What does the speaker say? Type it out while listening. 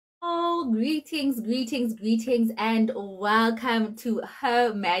Greetings, and welcome to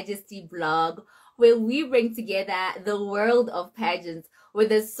Her Majesty blog, where we bring together the world of pageants with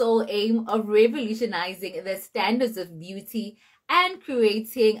the sole aim of revolutionizing the standards of beauty and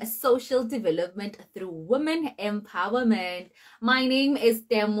creating a social development through women empowerment. My name is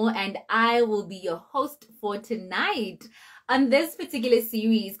Temo, and I will be your host for tonight. On this particular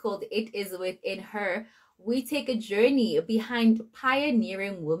series called It Is Within Her, we take a journey behind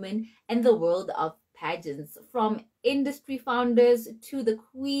pioneering women in the world of pageants, from industry founders to the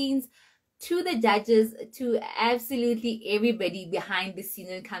queens to the judges to absolutely everybody behind the scene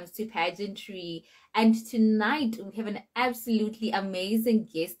when it comes to pageantry. And tonight we have an absolutely amazing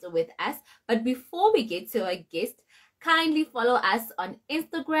guest with us. But before we get to our guest, kindly follow us on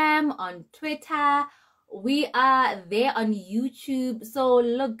Instagram, on Twitter. We are there on YouTube, so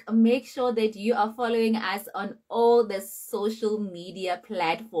look, make sure that you are following us on all the social media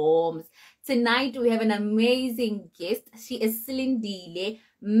platforms. Tonight we have an amazing guest. She is Silindile,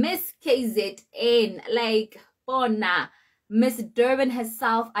 Miss KZN, like Bona, Miss Durban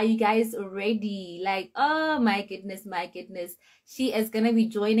herself. Are you guys ready? Like, oh my goodness, she is gonna be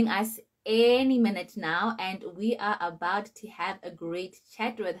joining us any minute now, and we are about to have a great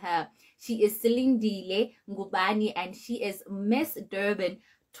chat with her. She is Silindile Ngubane, and she is Miss Durban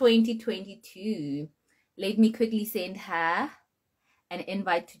 2022. Let me quickly send her an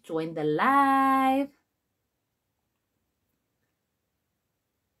invite to join the live.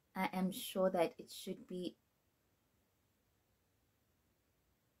 I am sure that it should be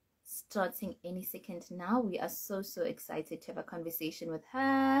starting any second now. We are so excited to have a conversation with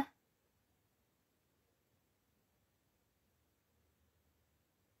her.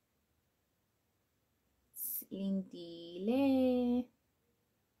 Silindile.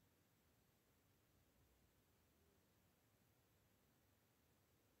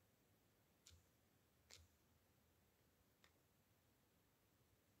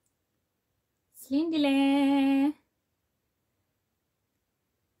 Silindile.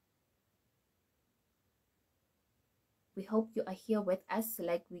 We hope you are here with us.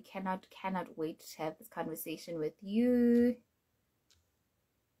 Like, we cannot wait to have this conversation with you.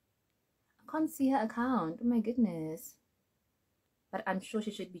 Can't see her account. Oh my goodness. But I'm sure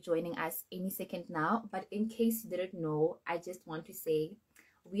she should be joining us any second now. But in case you didn't know, I just want to say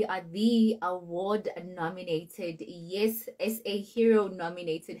we are the award nominated, yes, SA Hero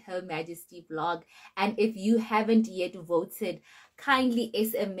nominated Her Majesty blog. And if you haven't yet voted, kindly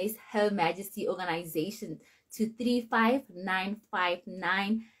SMS Her Majesty organization to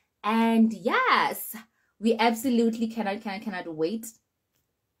 35959. And yes, we absolutely cannot wait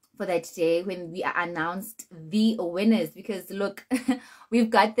for that day when we are announced the winners, because look, we've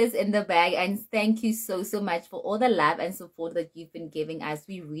got this in the bag. And thank you so much for all the love and support that you've been giving us.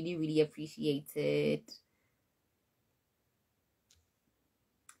 We really appreciate it.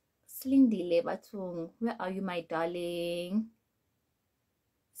 Silindile Batung, where are you, my darling?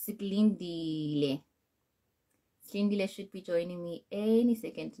 Silindile should be joining me any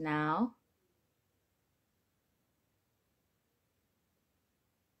second now.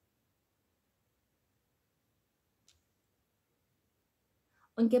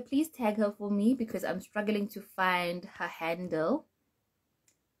 Okay, please tag her for me because I'm struggling to find her handle,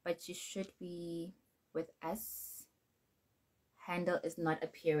 but she should be with us. Handle is not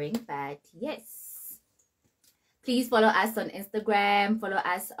appearing, but yes. Please follow us on Instagram, follow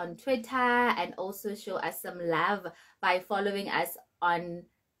us on Twitter, and also show us some love by following us on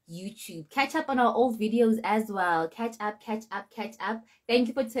YouTube. Catch up on our old videos as well. Catch up. Thank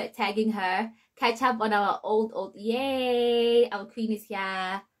you for tagging her. Catch up on our old. Yay, our queen is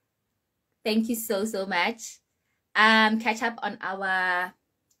here. Thank you so much. Catch up on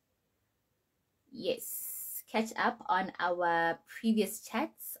our previous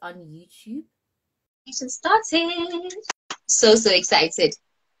chats on YouTube. It's started. So excited.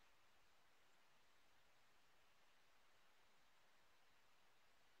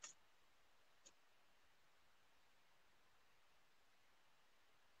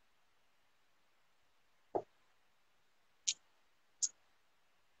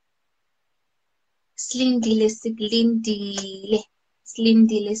 Silindile.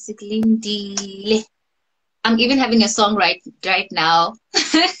 I'm even having a song right now.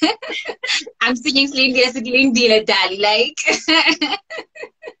 I'm singing Silindile Dali, like.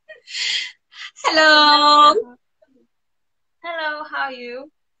 Hello. Hello, how are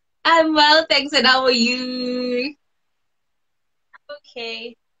you? I'm well, thanks. And how are you?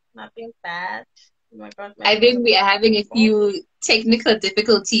 Okay, nothing bad. Oh my God. I think we are having a few technical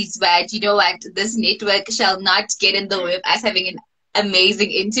difficulties, but you know what? This network shall not get in the way of us having an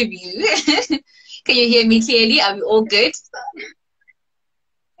amazing interview. Can you hear me clearly? Are we all good?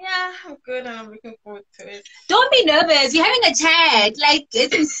 Yeah, I'm good and I'm looking forward to it. Don't be nervous. We're having a chat. Like,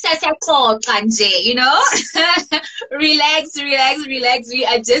 it's such a call, Kanje, you know? Relax, relax, relax. We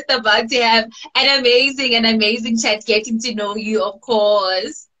are just about to have an amazing chat, getting to know you, of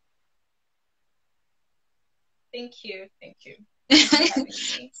course. Thank you. Thank you. Thanks for having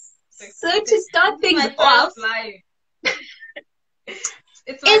me. So So to start this is things my off, first live.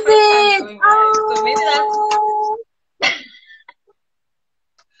 It's my is first time it? going live. So Oh,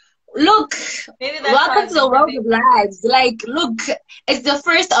 look, maybe that's how welcome I've to the been world living. of lives. Like, look, it's the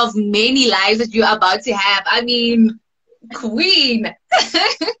first of many lives that you're about to have. I mean, Queen.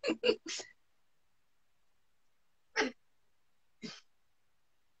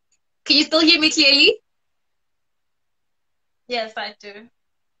 Can you still hear me clearly? Yes, I do.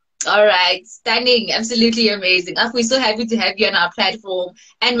 All right, stunning, absolutely amazing. We're so happy to have you on our platform.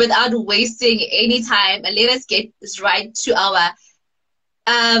 And without wasting any time, let us get right to our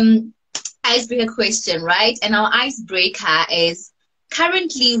um icebreaker question, right? And our icebreaker is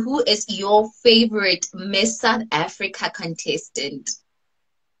currently, who is your favorite Miss South Africa contestant?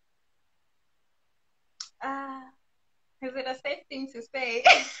 Uh, is it a safe thing to say?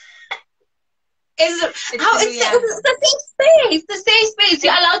 Is It's how it's Siluyanda. the same space, the same space.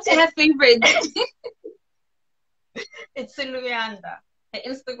 You're It's allowed to it's have favorites. it's Siluyanda. Her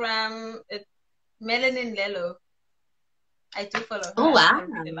Instagram, it's Melanin Lelo. I do follow Oh her. I wow.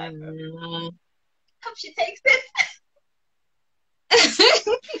 really like her. Hope she takes it.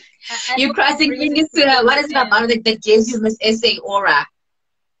 I You're hope she crossing brings it fingers to to her. all What the is it fans. about it that gives you Miss SA aura?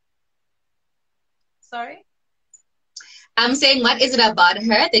 Sorry? I'm saying, what is it about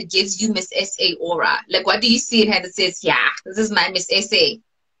her that gives you Miss SA aura? Like, what do you see in her that says, yeah, this is my Miss SA?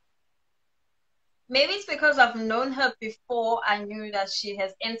 Maybe it's because I've known her before I knew that she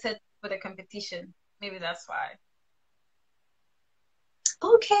has entered for the competition. Maybe that's why.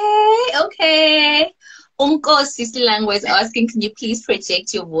 Okay, okay. Unko Sisilang was asking, can you please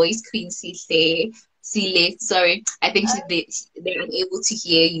project your voice, Queen Sile? Sile, sorry. I think they're unable to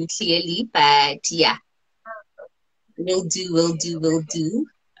hear you clearly, but yeah, will do, will Okay, do, will okay. do.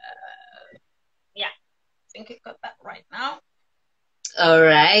 Yeah, I think I got that right now. All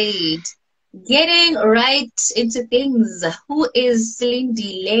right. Getting right into things. Who is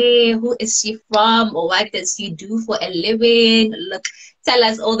Silindile? Who is she from? Or what does she do for a living? Look, tell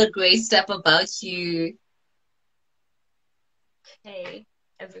us all the great stuff about you. Okay,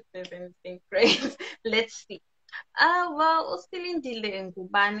 as if there's anything great. Let's see. Well, Silindile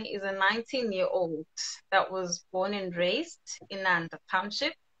Ngubane is a 19-year-old that was born and raised in Nanda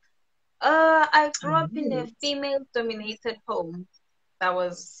Township. I All grew up in a right. female-dominated home. That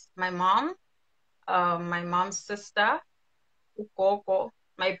was my mom's sister, Ugogo,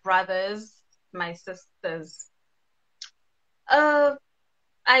 my brothers, my sisters. Uh,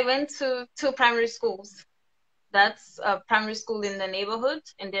 I went to two primary schools. That's a primary school in the neighborhood,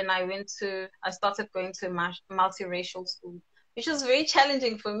 and then I started going to a multiracial school, which was very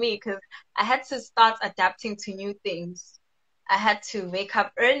challenging for me because I had to start adapting to new things. I had to wake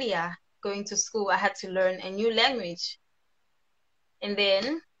up earlier going to school. I had to learn a new language. And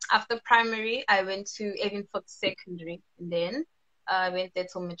then after primary, I went to Evenford Secondary. And then I went there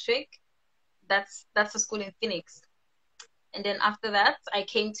till matric. That's a school in Phoenix. And then after that, I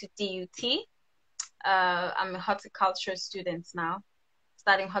came to DUT. I'm a horticulture student now,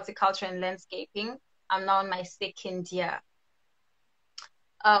 studying horticulture and landscaping. I'm now in my second year.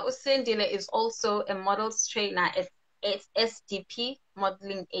 Usindile is also a models trainer at SDP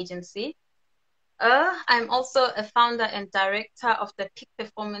Modeling Agency. I'm also a founder and director of the Peak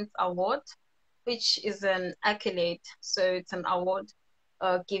Performance Award, which is an accolade. So it's an award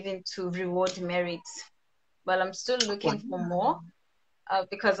given to reward merit. But I'm still Wow. looking for more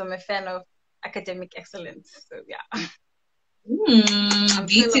because I'm a fan of academic excellence. So yeah, I'm still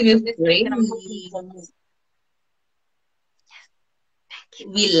Beauty with optimistic and I'm hoping brains. for more.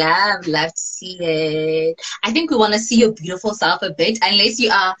 We love to see it. I think we want to see your beautiful self a bit, unless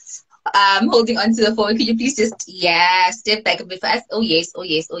you are holding on to the phone. Could you please just, yeah, step back a bit for us? Oh yes, oh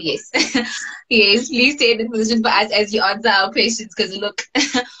yes, oh yes. Yes, please stay in the position for us as you answer our questions, because look,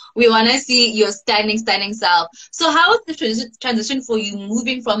 we want to see your stunning self. So how was the transition for you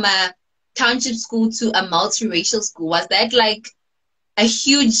moving from a township school to a multiracial school? Was that like a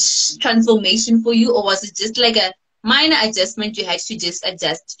huge transformation for you, or was it just like a minor adjustment you had to just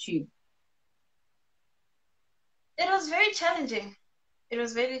adjust to? It was very challenging. It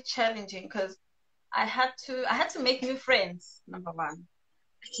was very challenging because I had to make new friends, number one.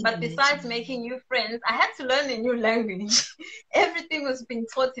 But besides making new friends, I had to learn a new language. Everything was being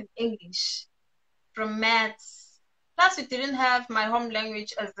taught in English, from maths. Plus, we didn't have my home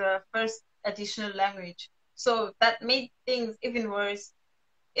language as the first additional language. So that made things even worse.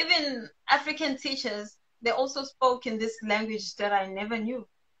 Even African teachers, they also spoke in this language that I never knew.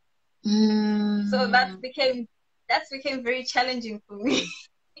 So that became very challenging for me.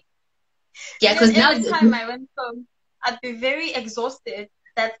 Yeah, because now every time I went home, I'd be very exhausted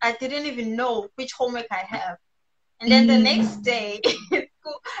that I didn't even know which homework I have. And then the next day in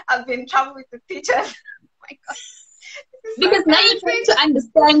school, I've been in trouble with the teachers. Oh my God. Because now you're trying to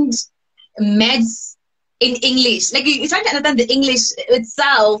understand maths in English. Like you're trying to understand the English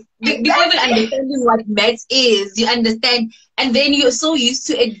itself. Exactly. Before even understanding what maths is, you understand. And then you're so used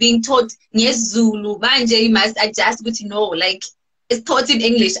to it being taught, yes, Zulu, manje, you must adjust what you know. Like, it's taught in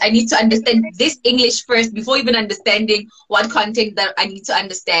English. I need to understand this English first before even understanding what content that I need to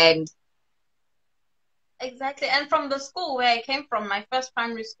understand. Exactly. And from the school where I came from, my first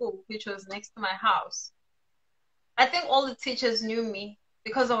primary school, which was next to my house, I think all the teachers knew me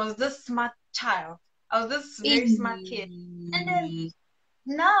because I was this smart child. I was this very smart kid. And then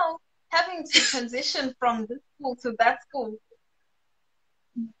now, having to transition from this school to that school,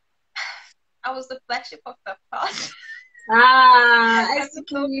 I was the black sheep of the class. I was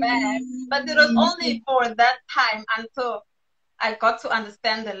so bad. But it was only for that time until I got to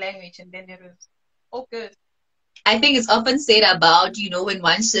understand the language, and then it was all good. I think it's often said about, you know, when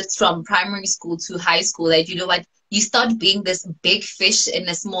one shifts from primary school to high school, that, you know what, you start being this big fish in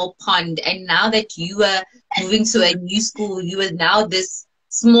a small pond. And now that you are moving to a new school, you are now this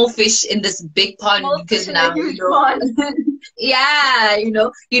small fish in this big pond, because now, you know, yeah, you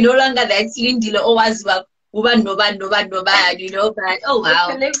know, you're no longer that Silindile as well. No, you know, but oh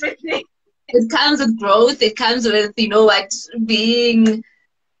wow. It comes with growth, it comes with, you know what, being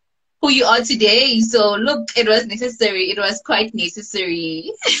who you are today. So look, it was necessary. It was quite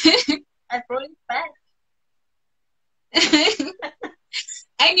necessary. I brought it back.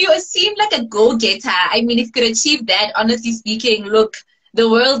 And you seem like a go-getter. I mean, if you could achieve that, honestly speaking, look, the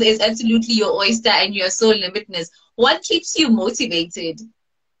world is absolutely your oyster and you're so limitless. What keeps you motivated?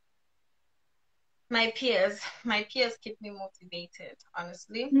 My peers keep me motivated,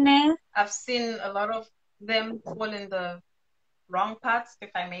 honestly. Nah. I've seen a lot of them fall in the wrong paths, if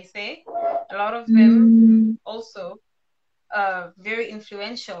I may say. A lot of them also very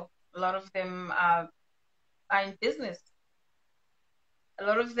influential. A lot of them are in business. A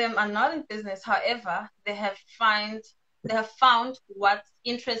lot of them are not in business. However, they have found what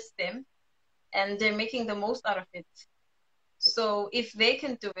interests them, and they're making the most out of it. So if they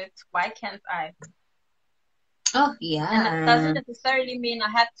can do it, why can't I? Oh, yeah. And it doesn't necessarily mean I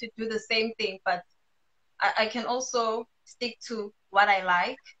have to do the same thing, but I can also stick to what I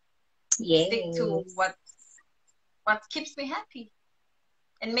like. Yes. Stick to what keeps me happy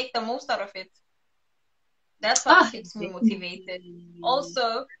and make the most out of it. That's what keeps me motivated.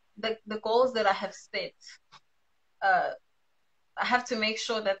 Also, the goals that I have set, I have to make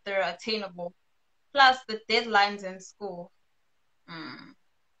sure that they're attainable. Plus the deadlines in school.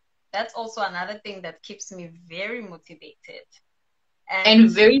 That's also another thing that keeps me very motivated. And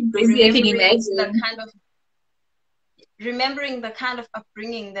very busy, I can imagine. Remembering the kind of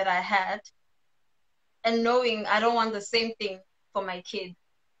upbringing that I had, and knowing I don't want the same thing for my kid.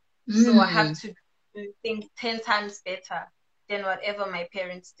 So I have to do things 10 times better than whatever my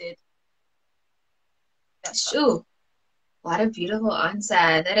parents did. Sure. What a beautiful answer.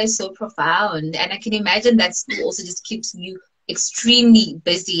 That is so profound. And I can imagine that school also just keeps you extremely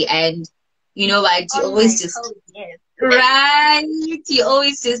busy, and you know what, you always just right, you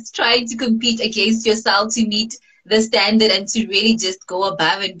always just trying to compete against yourself to meet the standard and to really just go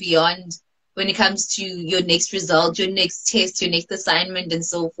above and beyond when it comes to your next result, your next test, your next assignment, and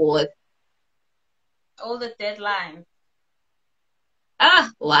so forth. All the deadlines.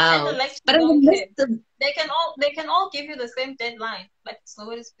 Wow. And the but in the midst of... they can all give you the same deadline. Like, it's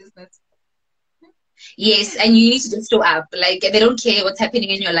nobody's business. Yes, and you need to just show up. Like, they don't care what's happening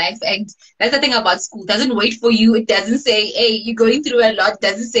in your life. And that's the thing about school. It doesn't wait for you. It doesn't say, hey, you're going through a lot. It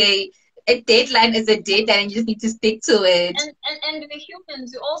doesn't say a deadline is a deadline and you just need to stick to it. And the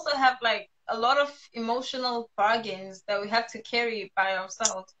humans, we also have like a lot of emotional bargains that we have to carry by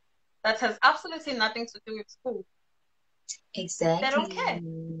ourselves. That has absolutely nothing to do with school. Exactly. They don't care.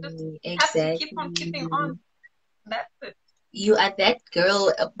 Just have to keep on keeping on. That's it. You are that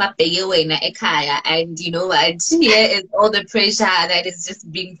girl, and you know what? Here is all the pressure that is just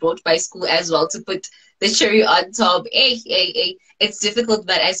being brought by school as well to put the cherry on top. Hey. It's difficult,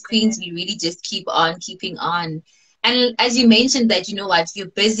 but as queens, we really just keep on keeping on. And as you mentioned that, you know what, you're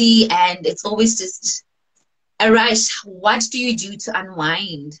busy and it's always just a rush. What do you do to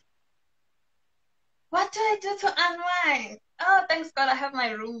unwind? What do I do to unwind? Oh, thanks God I have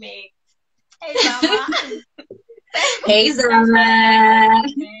my roommate. Hey, Zama. Hey, Thanks God I have my Zama.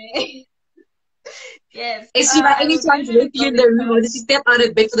 roommate. Yes. Is she by I any would chance with usually you go in the room, because or did she step out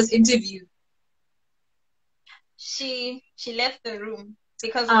of bed for this interview? she left the room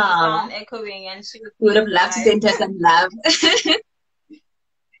because of the Ah, sound echoing and she was would have being loved to shy. send her some love.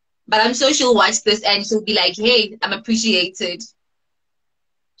 But I'm sure she'll watch this and she'll be like, hey, I'm appreciated.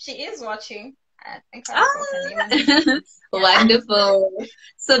 She is watching. I think I Ah, wrote her name on here. Yeah. wonderful.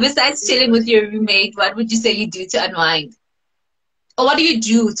 So besides She's chilling with watching. your roommate, what would you say you do to unwind? Or what do you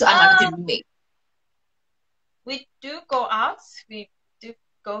do to unwind with your Um, roommate? we do go out. We do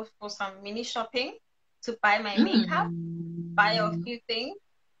go for some mini shopping to buy my makeup, buy a Mm, few things,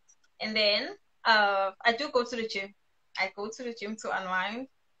 and then I do go to the gym. I go to the gym to unwind.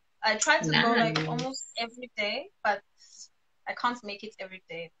 I try to go like almost nice. every day, but I can't make it every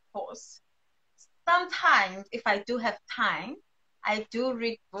day, of course. Sometimes, if I do have time, I do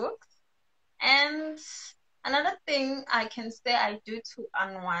read books. And another thing I can say I do to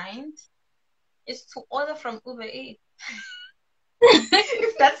unwind is to order from Uber Eats.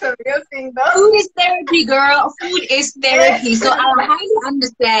 If that's a real thing, though. Food is therapy, girl. Food is Yes. therapy. So I highly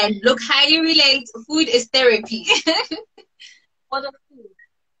understand. Look, highly relate. Food is therapy. Order food.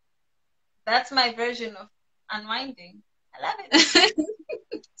 That's my version of unwinding. I love it.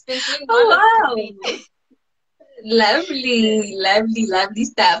 It's been doing wonders for Oh, me. wow. Yes. Lovely, lovely, lovely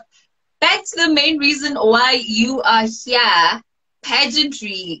stuff. That's the main reason why you are here.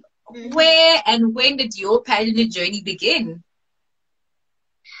 Pageantry. Mm-hmm. Where and when did your pageantry journey begin?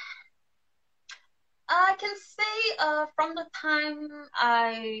 I can say from the time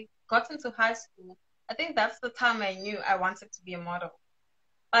I got into high school, I think that's the time I knew I wanted to be a model.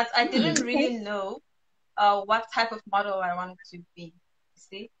 But I didn't Okay. really know what type of model I wanted to be. You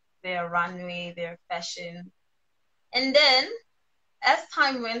see, their runway, their fashion. And then as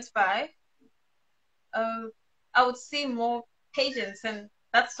time went by, uh, I would see more pageants, and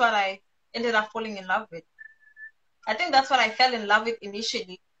that's what I ended up falling in love with. I think that's what I fell in love with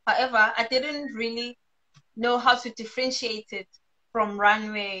initially. However, I didn't really know how to differentiate it from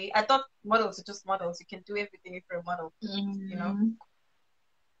runway. I thought models are just models. You can do everything if you're a model, you know. Mm,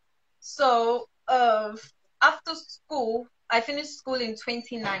 So after school, I finished school in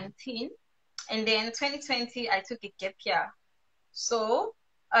 2019, and then 2020 I took a gap year. So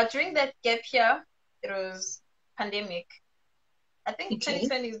during that gap year, it was pandemic. I think okay.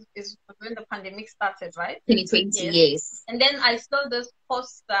 2020 is when the pandemic started, right? 2020, Yes. yes. And then I saw this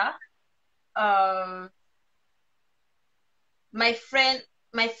poster. Um, my friend,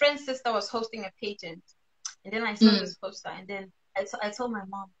 my friend's sister was hosting a pageant, and then I saw Mm, this poster, and then I told my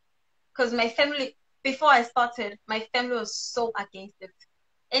mom because my family before I started, my family was so against it.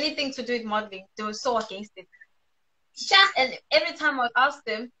 Anything to do with modeling, they were so against it. sure. And every time I would ask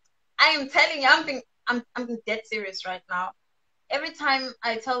them, I am telling you, I'm being dead serious right now. Every time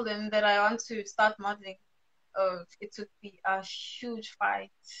I tell them that I want to start modeling, it would be a huge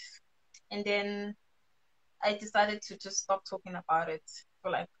fight. And then I decided to just stop talking about it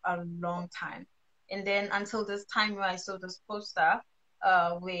for like a long time. And then until this time where I saw this poster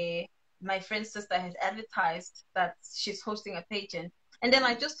where my friend's sister had advertised that she's hosting a pageant. And then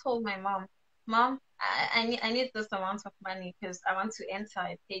I just told my mom, Mom, I need this amount of money because I want to enter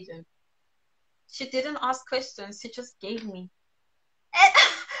a pageant. She didn't ask questions, she just gave me. And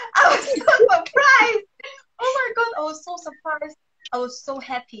I was so surprised. Oh my God, I was so surprised. I was so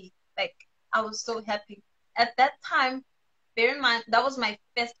happy. Like, I was so happy. At that time, bear in mind, that was my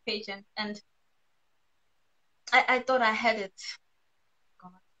first pageant, and I thought I had it.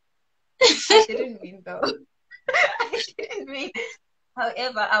 God, I didn't win though. I didn't win.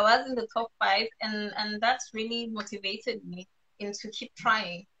 However, I was in the top five, and that's really motivated me into keep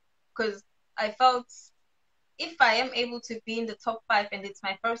trying because I felt if I am able to be in the top five and it's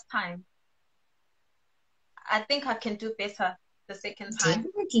my first time, I think I can do better the second time.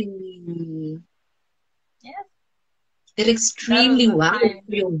 Definitely. Yes, Did that was extremely the well time.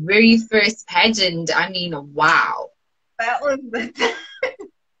 for your very first pageant. I mean, wow. That was the time.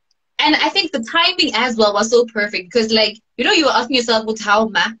 And I think the timing as well was so perfect because, like, you know, you were asking yourself, "What how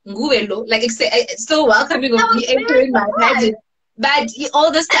ma nguwelo?" Like, it's so welcoming I of was me very entering my surprised. pageant. But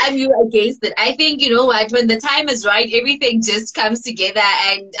all this time you were against it. I think, you know what, when the time is right, everything just comes together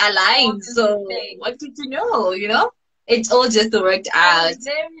and Falls aligns. into So, place. what did you know? You know, it all just worked I out. was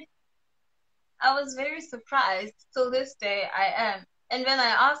very, I was very surprised. Till this day, I am. And when I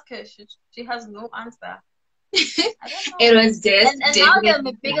ask her, she has no answer. I don't know. It was just And now they're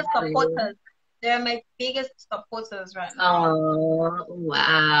my definitely biggest fun. supporters. They're my biggest supporters right now. Oh,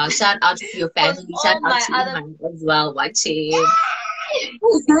 wow. Shout out to your Because family. Shout all out my to other Iman as well watching.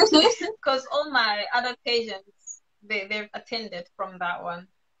 because all my other pages they've attended from that one.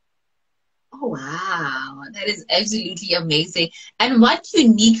 Oh, wow. That is absolutely amazing. And what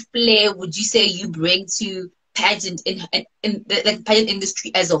unique flair would you say you bring to pageant in the like pageant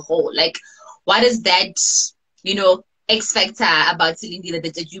industry as a whole? Like, what is that, X factor about Silindile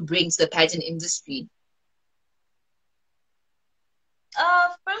that you bring to the pageant industry?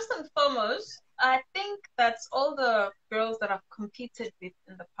 First and foremost, I think that's all the girls that I've competed with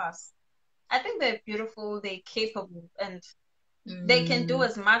in the past. I think they're beautiful, they're capable, and they can do Mm,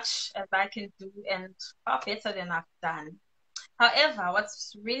 as much as I can do and far better than I've done. However, what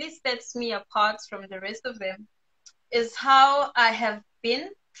really sets me apart from the rest of them is how I have been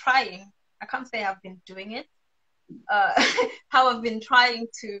trying. I can't say I've been doing it. How I've been trying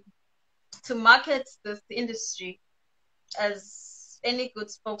to market this industry as any good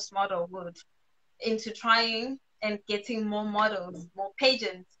spokesmodel would, into trying and getting more models, more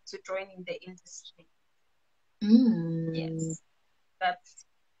pageants to join in the industry. mm. Yes,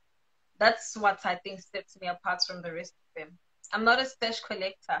 that's what I think sets me apart from the rest of them. I'm not a stash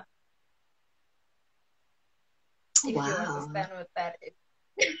collector, if you Wow. understand what that is.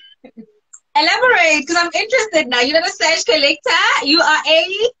 Elaborate, because I'm interested now. You're not a sash collector. You are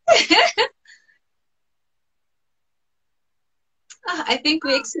a. I think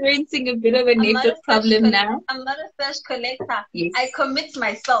we're experiencing a bit of a I'm not a network problem now. I'm not a stash collector. Yes. I commit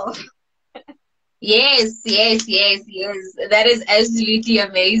myself. Yes, yes, yes, yes. That is absolutely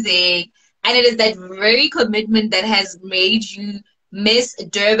amazing. And it is that very commitment that has made you Miss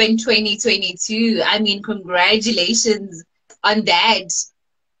Durban 2022. I mean, congratulations on that.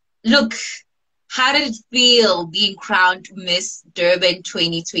 Look, how did it feel being crowned Miss Durban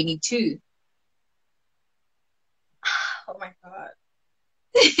 2022? Oh my God.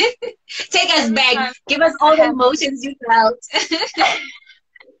 Take us Every back. time Give us all the emotions you felt.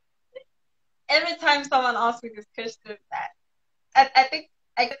 every time someone asks me this question, I think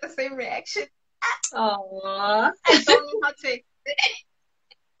I get the same reaction. Aww. I don't know how to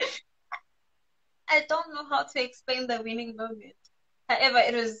I don't know how to explain the winning moment. However,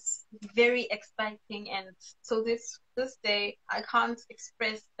 it was very exciting, and so this day I can't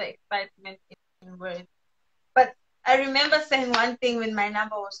express the excitement in words. But I remember saying one thing when my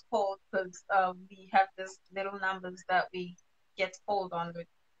number was called, because we have this little numbers that we get called on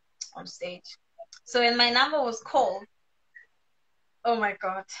stage. So when my number was called, oh my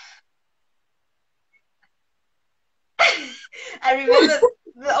God. I remember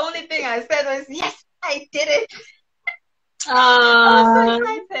the only thing I said was, yes, I did it. I was so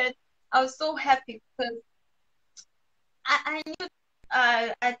excited. I was so happy because I knew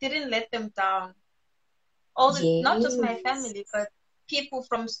I didn't let them down. Not just my Yes. family, but people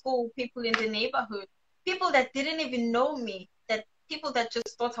from school, people in the neighborhood, people that didn't even know me, that people that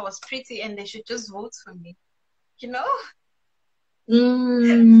just thought I was pretty and they should just vote for me, you know?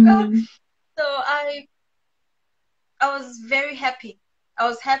 So, Mm. so I was very happy. I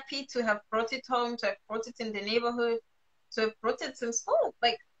was happy to have brought it home, to have brought it in the neighborhood, to have brought it in school.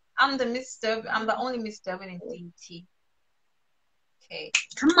 Like I'm the only Miss Durban in DT. Okay.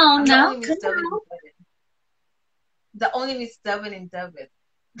 Come on I'm the now. only Miss Come Durban in on. Durban. The only Miss Durban in Durban.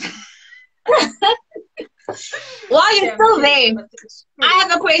 While you're Okay, I'm still kidding, there, but it's I true.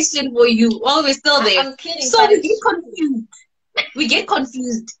 have a question for you. While we're still there. I'm kidding, So but we get it's true. confused. We get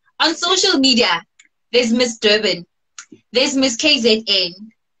confused. On social media, there's Miss Durban, there's Miss KZN,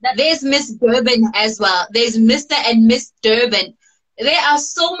 That there's Miss Durban as well. There's Mr. and Miss Durban. There are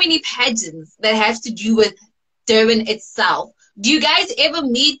so many pageants that have to do with Durban itself. Do you guys ever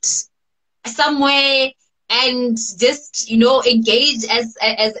meet somewhere and just engage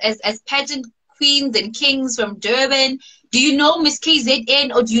as pageant queens and kings from Durban? Do you know Miss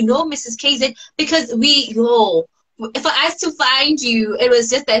KZN or do you know Mrs. KZ? Because for us to find you, it was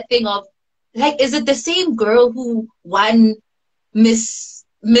just that thing of like, is it the same girl who won Mr.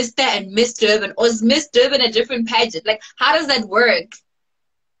 and Miss Durban, or is Miss Durban a different pageant? Like, how does that work?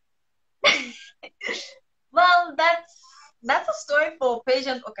 well, that's a story for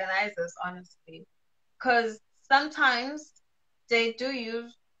pageant organizers, honestly, because sometimes they do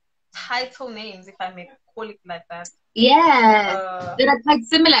use title names, if I may call it like that. Yeah, Uh, they're quite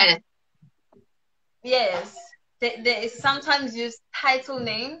similar. yes, they sometimes use title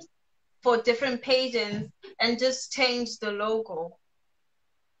names for different pages and just change the logo.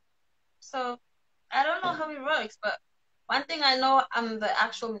 So I don't know how it works, but One thing I know, I'm the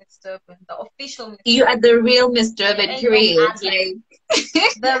actual Miss Durban, the official Miss You are Durban. the real Miss There Durban, ain't no period. other. Like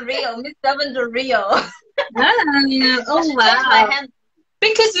The real Miss Durban, the real. ah, I oh should change my wow. hand.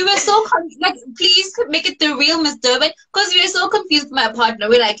 Because we were so like, please make it the real Miss Durban. Because we were so confused with my partner.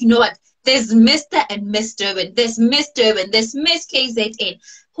 We're like, you know what? There's Mr. and Miss Durban. There's Miss Durban. There's Miss KZN.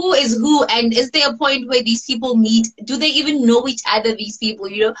 Who is who? And is there a point where these people meet? Do they even know each other? These people,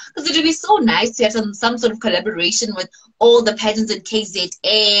 you know? Because it would be so nice to have some sort of collaboration with all the pageants in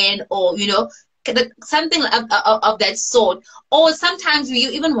KZN, or you know, something of that sort. Or sometimes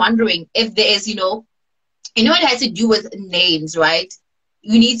we're even wondering if there is, you know, it has to do with names, right?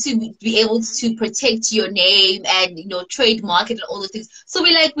 You need to be able to protect your name and, you know, trademark it and all those things. So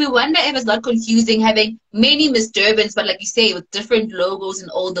we wonder if it's not confusing having many Miss Durbans, but like you say, with different logos and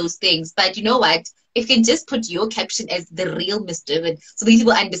all those things. But you know what? If you can just put your caption as the real Miss Durban, so these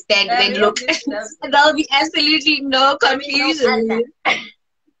people understand, The then real look, Miss Durban. there'll be absolutely no There ain't no confusion. other.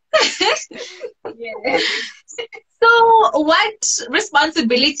 Yeah. So, what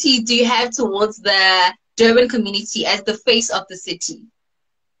responsibility do you have towards the Durban community as the face of the city?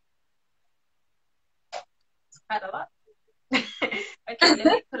 Quite a lot. Okay, let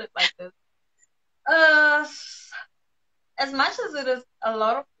me put it like this. Uh, as much as it is a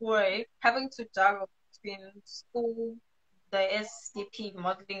lot of work, having to juggle between school, the SDP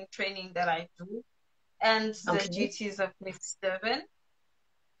modeling training that I do, and the Okay. duties of Miss Durban,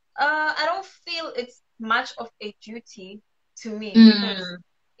 I don't feel it's much of a duty to me, because Mm,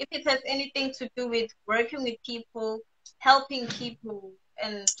 if it has anything to do with working with people, helping people,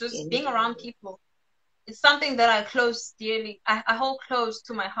 and just being yeah. around people, it's something that I close dearly. I hold close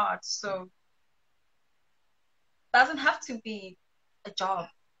to my heart. So it doesn't have to be a job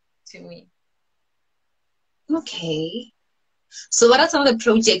to me. Okay. So, what are some of the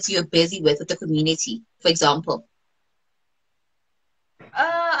projects you're busy with the community, for example?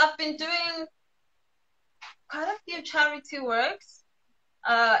 I've been doing quite a few charity works.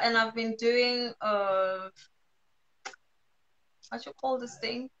 And I've been doing what you call this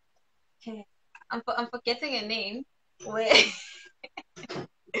thing? Okay, I'm forgetting a name. Where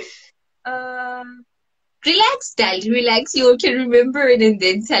um Relax, darling, relax. You can remember it and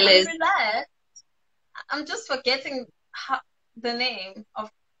then tell I'm us. relaxed. I'm just forgetting the name of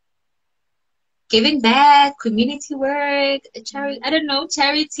Giving back, community work, charity. I don't know,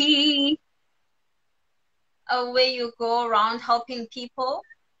 charity, where you go around helping people.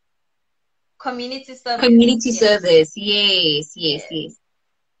 Community service. community Yes. service. Yes, yes, Yes. yes.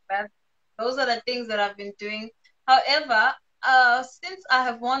 That, those are the things that I've been doing. However, since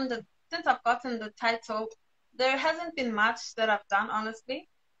I've gotten the title, there hasn't been much that I've done, honestly,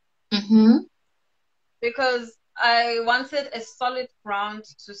 Mm-hmm. because I wanted a solid ground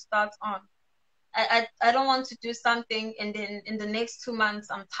to start on. I don't want to do something and then in the next 2 months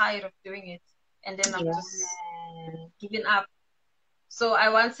I'm tired of doing it and then I'm Yeah. just giving up. So I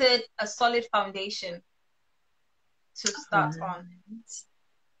wanted a solid foundation to start on. Right.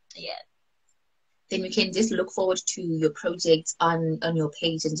 Yeah. Then we can just look forward to your projects on your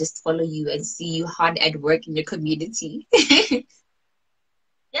page and just follow you and see you hard at work in your community.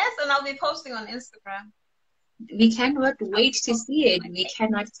 Yes, and I'll be posting on Instagram. We cannot I'll wait be to posting see on it. my We page.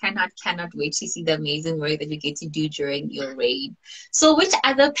 cannot wait to see the amazing work that you get to do during your reign. So, which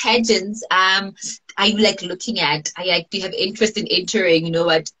other pageants are you like looking at? Are you like, do you have interest in entering? You know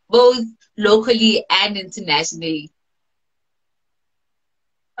what, both locally and internationally.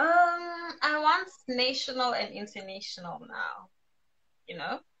 I want national and international now. You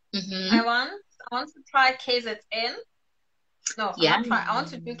know, Mm-hmm. I want to try KZN. No, I'm Yeah. not trying. I want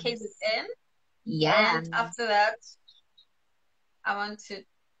to do KZN, Yeah. and after that, I want to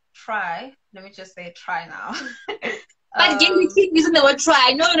try. Let me just say try now. But again, you keep using the word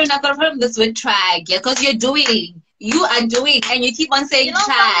try. No, no, not from this word try, yeah, because you are doing, and you keep on You saying know,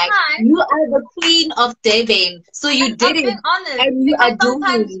 try. sometimes You are the queen of Devon, so you did I'm it, being honest and you because are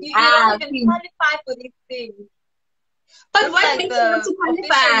sometimes doing. you don't even Queen. qualify for these things. But Just what like makes you not the to official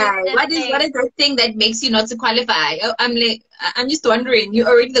Miss qualify? What SA. is that thing that makes you not to qualify? I'm just wondering. You're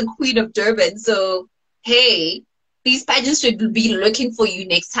already the queen of Durban, so hey, these pageants should be looking for you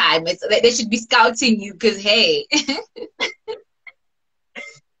next time. They should be scouting you because hey.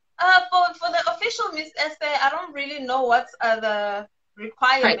 For the official Miss SA, I don't really know what are the Right.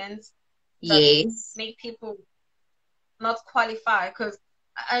 requirements that Yes. make people not qualify. Because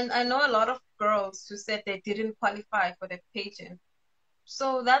I know a lot of girls who said they didn't qualify for the pageant.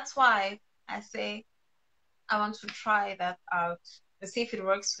 So that's why I say I want to try that out and see if it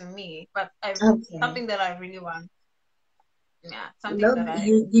works for me. But Okay. something that I really want. Yeah, something Love, that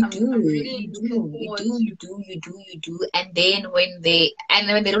you I'm do, really you looking do, you forward do, you do, you do, you do. And then when they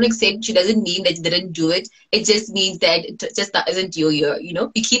don't accept you, doesn't mean that you didn't do it. It just means that just that isn't your year, you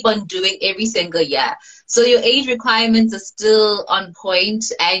know? You keep on doing every single year. So your age requirements are still on point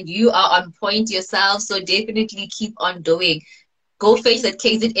and you are on point yourself. So definitely keep on doing. Go fetch that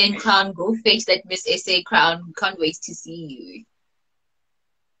KZN crown, go fetch that Miss SA crown. We can't wait to see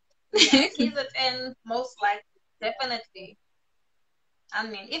to. Yeah, you. KZN most likely, definitely. I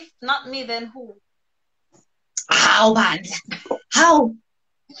mean, if not me, then who? How, man? How?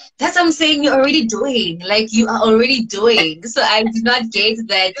 That's what I'm saying. You're already doing. Like you are already doing. So I do not get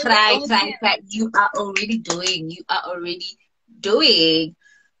that. Because I Cry, don't cry, care. cry. You are already doing. You are already doing.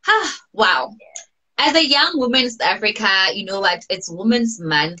 Wow. As a young woman in South Africa, you know what? It's Women's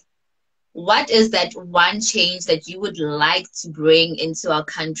Month. What is that one change that you would like to bring into our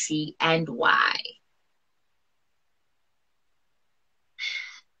country and why?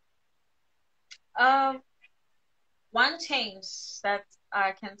 Um, one change that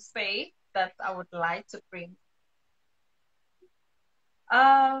I can say that I would like to bring.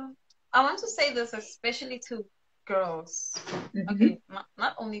 Um, I want to say this especially to girls. Mm-hmm. Okay,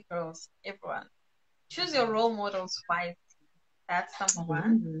 not only girls, everyone. Choose your role models wisely. That's number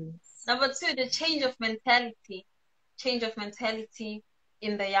one. Yes. Number two, the change of mentality. Change of mentality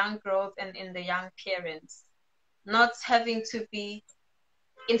in the young girls and in the young parents. Not having to be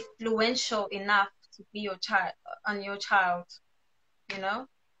influential enough to be your child on your child, you know?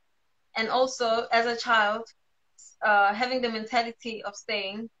 And also as a child, having the mentality of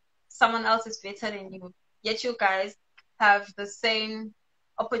saying someone else is better than you, yet you guys have the same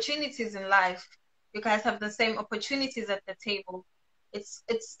opportunities in life. You guys have the same opportunities at the table. It's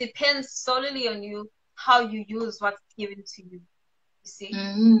depends solely on you how you use what's given to you. You see,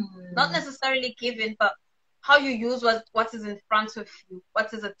 not Mm. necessarily given, but how you use what is in front of you,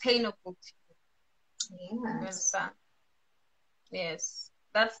 what is attainable to you. You Yes. understand? Yes,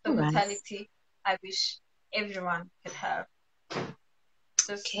 that's the All right. mentality I wish everyone could have.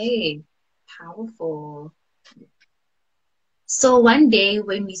 Just Okay. Powerful. So one day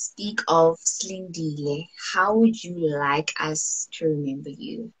when we speak of Silindile, how would you like us to remember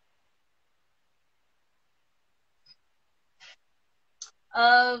you?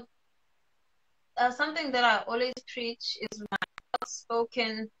 uh, something that I always preach is my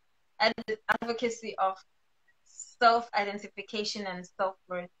outspoken advocacy of self-identification and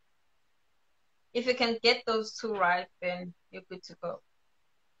self-worth. If you can get those two right, then you're good to go.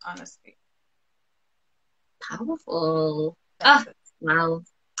 Honestly, Powerful. that's Ah, it. wow.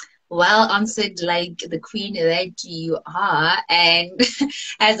 Well answered, like the queen that you are. And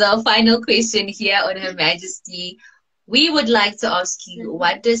as our final question here on Her Majesty, we would like to ask you, Mm-hmm.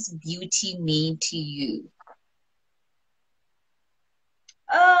 what does beauty mean to you?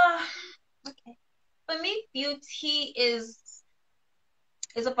 Uh, okay. For me, beauty is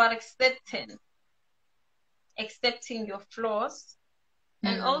about accepting your flaws,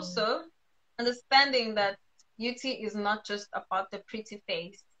 and Hmm. also understanding that beauty is not just about the pretty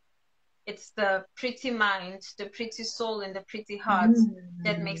face. It's the pretty mind, the pretty soul, and the pretty heart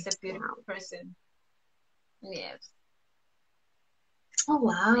that Hmm. makes a beautiful Wow. person. Yes. Oh,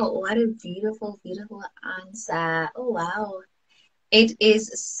 Thank wow. What a beautiful, beautiful answer. Oh, wow. It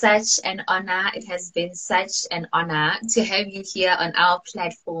is such an honor. It has been such an honor to have you here on our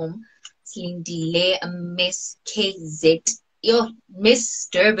platform, Silindile, Miss KZ. Yo, Miss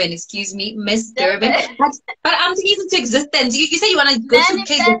Durban, excuse me, Miss Durban. you. But I'm taking into existence. You say you want to go to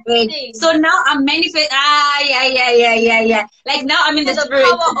KZN. Manifesting So now I'm manifest. Ah, yeah, yeah, yeah, yeah, yeah. Like now I'm in to the the spirit.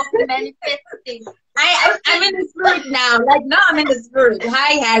 power of manifesting. I'm in the spirit now. Like now I'm in the spirit.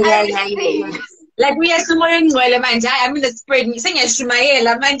 Hi, hi, I yeah, yeah, yeah, yeah. receive. Like we are sumoya ngcwele manje. Hi, I'm in the spirit.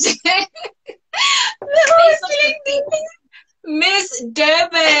 Sengiyashumayela manje. Face of the sea. Miss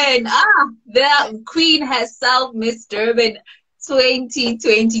Durban. Ah, the queen herself, Miss Durban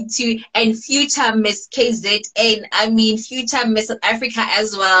 2022 and future Miss KZN. I mean, future Miss South Africa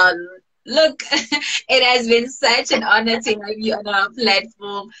as well. Look, it has been such an honor to have you on our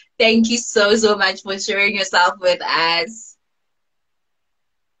platform. Thank you so, so much for sharing yourself with us.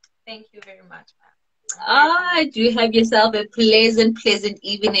 Thank you very much, ma'am. I'm very Ah, honored. do have yourself a pleasant, pleasant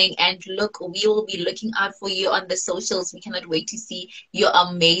evening. And look, we will be looking out for you on the socials. We cannot wait to see your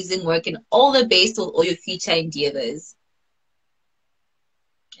amazing work and all the best with all your future endeavors.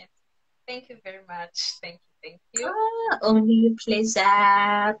 Yes. Thank you very much. Thank you. Thank you. Ah, only a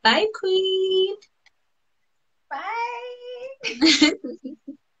pleasure. Bye, Queen. Bye.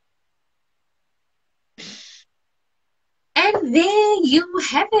 And there you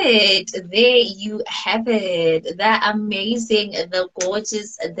have it. There you have it. The amazing, the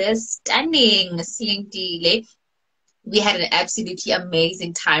gorgeous, the stunning Silindile. We had an absolutely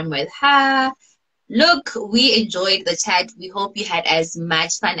amazing time with her. Look, we enjoyed the chat. We hope you had as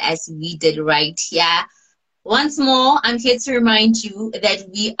much fun as we did right here. Once more, I'm here to remind you that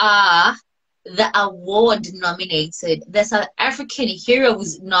we are the award nominated, the South African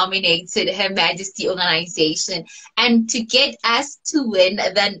Heroes nominated Her Majesty organization. And to get us to win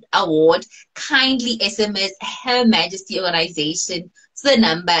the award, kindly SMS Her Majesty organization to the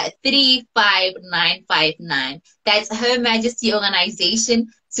number 35959. That's Her Majesty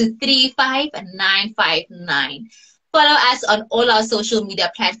organization to 35959. Follow us on all our social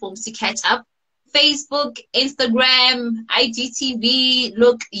media platforms to catch up. Facebook, Instagram, IGTV,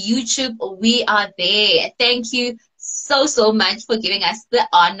 look, YouTube, we are there. Thank you so, so much for giving us the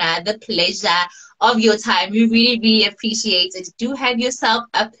honor, the pleasure of your time. We really, really appreciate it. Do have yourself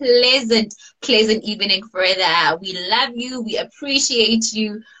a pleasant, pleasant evening further. We love you. We appreciate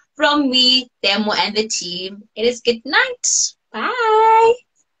you. From me, Demo, and the team, it is good night. Bye.